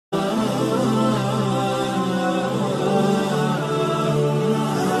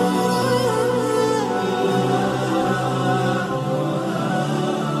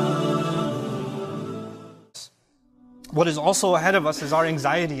What is also ahead of us is our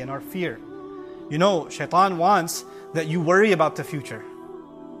anxiety and our fear. You know, Shaitan wants that you worry about the future.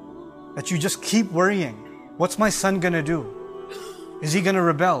 That you just keep worrying. What's my son gonna do? Is he gonna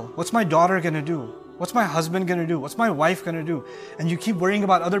rebel? What's my daughter gonna do? What's my husband gonna do? What's my wife gonna do? And you keep worrying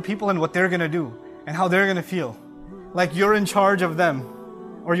about other people and what they're gonna do and how they're gonna feel. Like you're in charge of them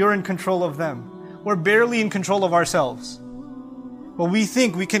or you're in control of them. We're barely in control of ourselves. But we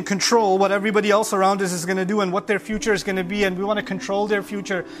think we can control what everybody else around us is going to do and what their future is going to be, and we want to control their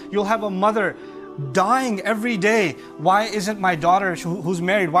future. You'll have a mother dying every day. Why isn't my daughter who's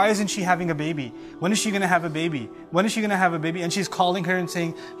married, why isn't she having a baby? When is she going to have a baby? When is she going to have a baby? And she's calling her and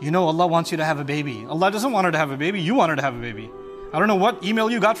saying, you know, Allah wants you to have a baby. Allah doesn't want her to have a baby. You want her to have a baby. I don't know what email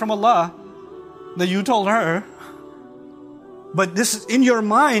you got from Allah that you told her. But this is in your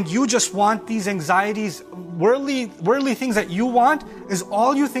mind, you just want these anxieties, worldly things that you want is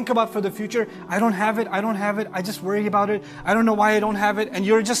all you think about for the future. I don't have it, I just worry about it. I don't know why I don't have it. And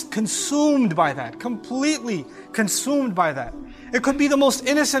you're just consumed by that, completely consumed by that. It could be the most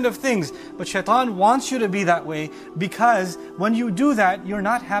innocent of things, but Shaitan wants you to be that way because when you do that, you're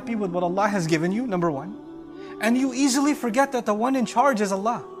not happy with what Allah has given you, number one. And you easily forget that the one in charge is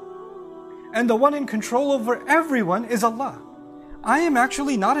Allah. And the one in control over everyone is Allah. I am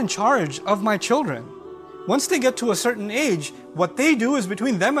actually not in charge of my children. Once they get to a certain age, what they do is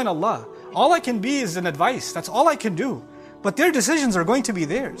between them and Allah. All I can be is an advice. That's all I can do. But their decisions are going to be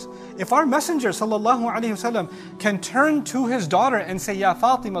theirs. If our Messenger ﷺ can turn to his daughter and say, Ya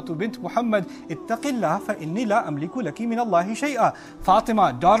Fatima bint Muhammad, ittaqillah fa inni la amliku laki min Allahi shay'a.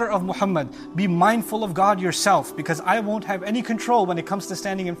 Fatima, daughter of Muhammad, be mindful of God yourself because I won't have any control when it comes to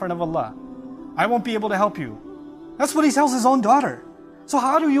standing in front of Allah. I won't be able to help you. That's what he tells his own daughter. So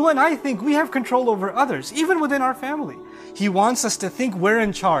how do you and I think we have control over others, even within our family? He wants us to think we're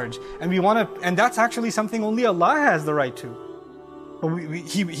in charge, and that's actually something only Allah has the right to. But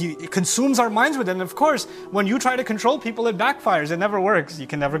He consumes our minds with it. And of course, when you try to control people, it backfires. It never works. You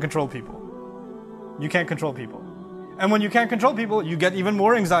can never control people. You can't control people. And when you can't control people, you get even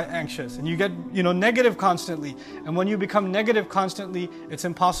more anxious and you get, negative constantly. And when you become negative constantly, it's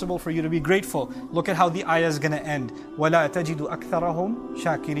impossible for you to be grateful. Look at how the ayah is going to end. وَلَا تَجِدُ أَكْثَرَهُمْ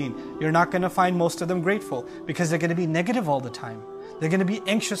شَاكِرِينَ. You're not going to find most of them grateful because they're going to be negative all the time. They're going to be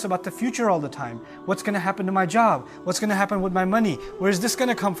anxious about the future all the time. What's going to happen to my job? What's going to happen with my money? Where's this going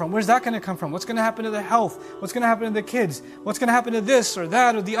to come from? Where's that going to come from? What's going to happen to the health? What's going to happen to the kids? What's going to happen to this or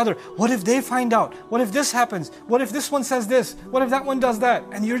that or the other? What if they find out? What if this happens? What if this one says this? What if that one does that?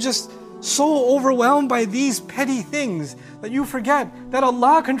 And you're just so overwhelmed by these petty things that you forget that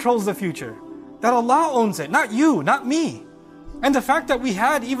Allah controls the future. That Allah owns it. Not you, not me. And the fact that we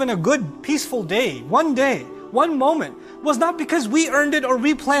had even a good, peaceful day, one moment, was not because we earned it or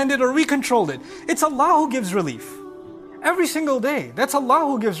we planned it or we controlled it. It's Allah who gives relief. Every single day, that's Allah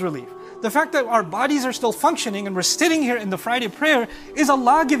who gives relief. The fact that our bodies are still functioning and we're sitting here in the Friday prayer is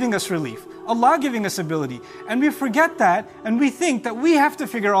Allah giving us relief. Allah giving us ability. And we forget that and we think that we have to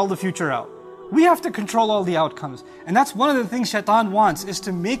figure all the future out. We have to control all the outcomes. And that's one of the things Shaitan wants, is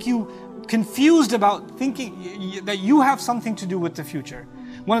to make you confused about thinking that you have something to do with the future.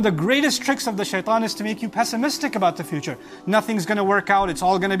 One of the greatest tricks of the Shaitan is to make you pessimistic about the future. Nothing's going to work out, it's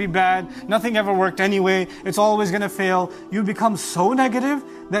all going to be bad, nothing ever worked anyway, it's always going to fail. You become so negative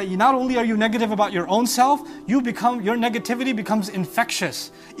that not only are you negative about your own self, your negativity becomes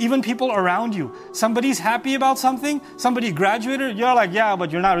infectious. Even people around you. Somebody's happy about something, somebody graduated, you're like, yeah,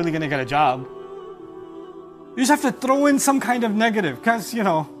 but you're not really going to get a job. You just have to throw in some kind of negative, because,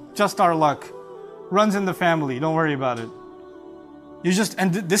 just our luck. Runs in the family, don't worry about it.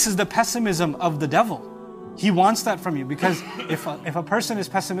 And this is the pessimism of the devil. He wants that from you, because if a person is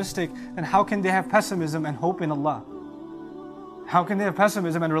pessimistic, then how can they have pessimism and hope in Allah? How can they have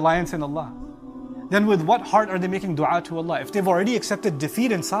pessimism and reliance in Allah? Then with what heart are they making dua to Allah? If they've already accepted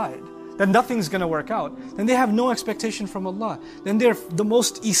defeat inside, then nothing's going to work out. Then they have no expectation from Allah. Then they're the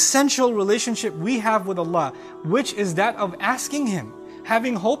most essential relationship we have with Allah, which is that of asking Him,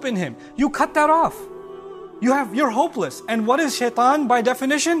 having hope in Him. You cut that off. You're hopeless. And what is Shaitan by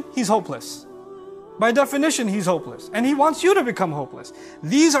definition? He's hopeless. By definition, he's hopeless. And he wants you to become hopeless.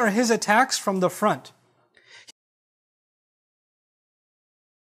 These are his attacks from the front.